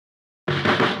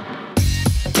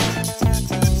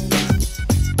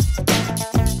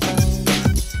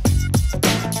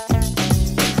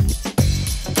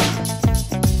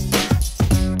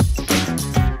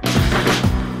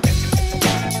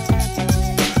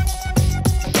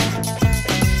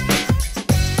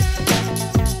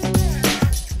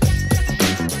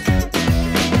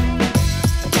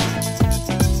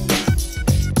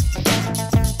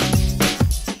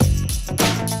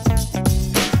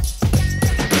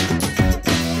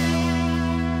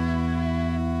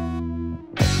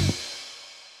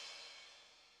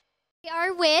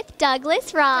with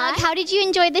Douglas Ross. How did you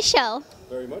enjoy the show?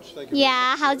 Very much, thank you.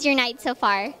 Yeah, how's your night so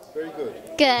far? Very good.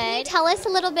 Good. Tell us a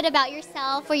little bit about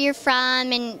yourself, where you're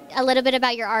from, and a little bit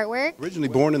about your artwork. Originally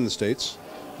born in the States,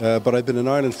 but I've been in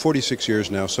Ireland 46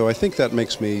 years now, so I think that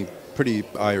makes me pretty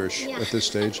Irish at this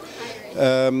stage.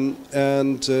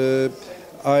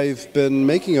 I've been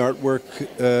making artwork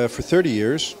for 30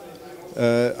 years.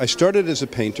 I started as a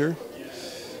painter.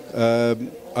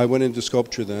 I went into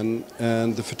sculpture then,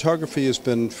 and the photography has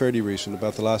been fairly recent,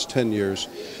 about the last 10 years.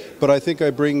 But I think I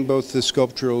bring both the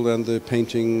sculptural and the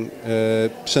painting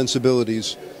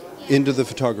sensibilities into the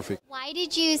photography. Why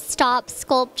did you stop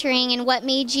sculpturing, and what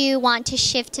made you want to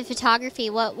shift to photography?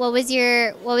 What was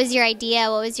your idea?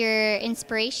 What was your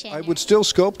inspiration? I would still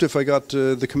sculpt if I got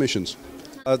the commissions.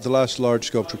 The last large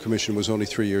sculptural commission was only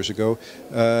 3 years ago,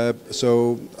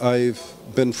 so I've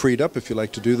been freed up, if you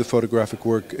like, to do the photographic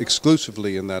work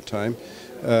exclusively in that time.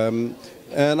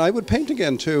 And I would paint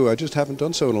again too, I just haven't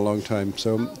done so in a long time,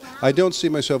 so I don't see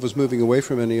myself as moving away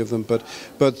from any of them, but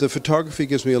the photography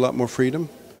gives me a lot more freedom.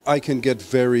 I can get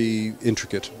very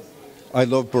intricate. I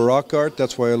love Baroque art,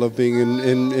 that's why I love being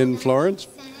in Florence.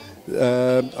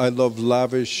 I love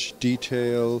lavish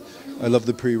detail. I love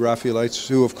the pre-Raphaelites,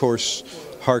 who of course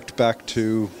harked back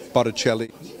to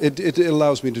Botticelli. It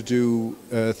allows me to do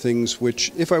things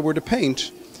which, if I were to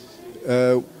paint,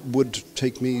 would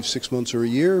take me 6 months or a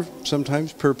year,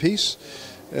 sometimes per piece.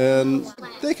 And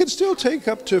they can still take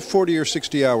up to 40 or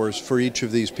 60 hours for each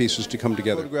of these pieces to come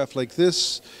together. A photograph like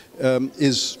this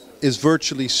is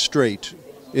virtually straight.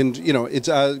 It's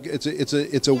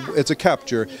a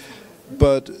capture.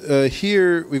 But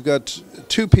here we've got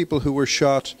two people who were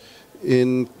shot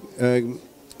in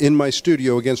my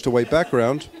studio against a white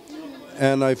background,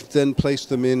 and I've then placed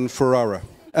them in Ferrara.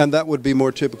 And that would be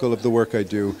more typical of the work I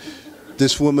do.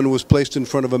 This woman was placed in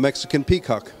front of a Mexican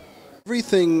peacock.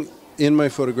 Everything in my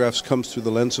photographs comes through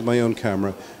the lens of my own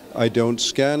camera. I don't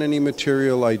scan any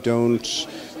material, I don't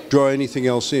draw anything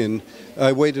else in.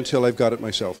 I wait until I've got it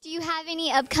myself. Do you have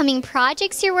any upcoming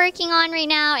projects you're working on right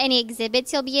now? Any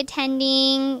exhibits you'll be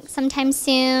attending sometime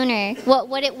soon? Or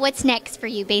what's next for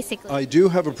you, basically? I do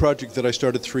have a project that I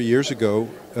started 3 years ago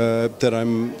that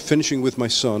I'm finishing with my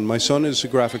son. My son is a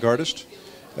graphic artist,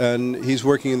 and he's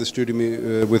working in the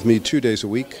studio with me 2 days a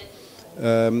week.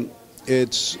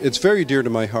 It's very dear to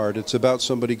my heart. It's about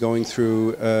somebody going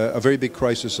through a very big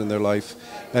crisis in their life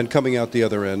and coming out the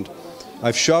other end.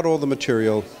 I've shot all the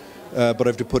material, but I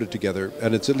have to put it together,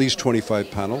 and it's at least 25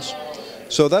 panels.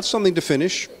 So that's something to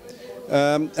finish.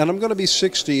 And I'm going to be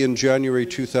 60 in January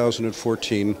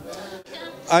 2014.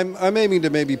 I'm aiming to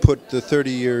maybe put the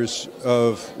 30 years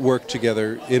of work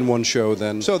together in one show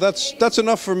then. So that's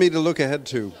enough for me to look ahead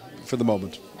to for the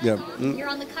moment. Yeah. You're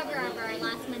on the cover of our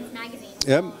last month's magazine.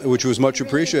 Yeah, which was much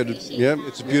appreciated. Yeah,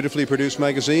 it's a beautifully produced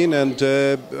magazine, and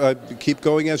keep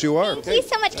going as you are. Thank you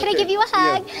so much. Can I give you a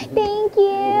hug? Yeah. Thank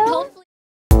you. Hopefully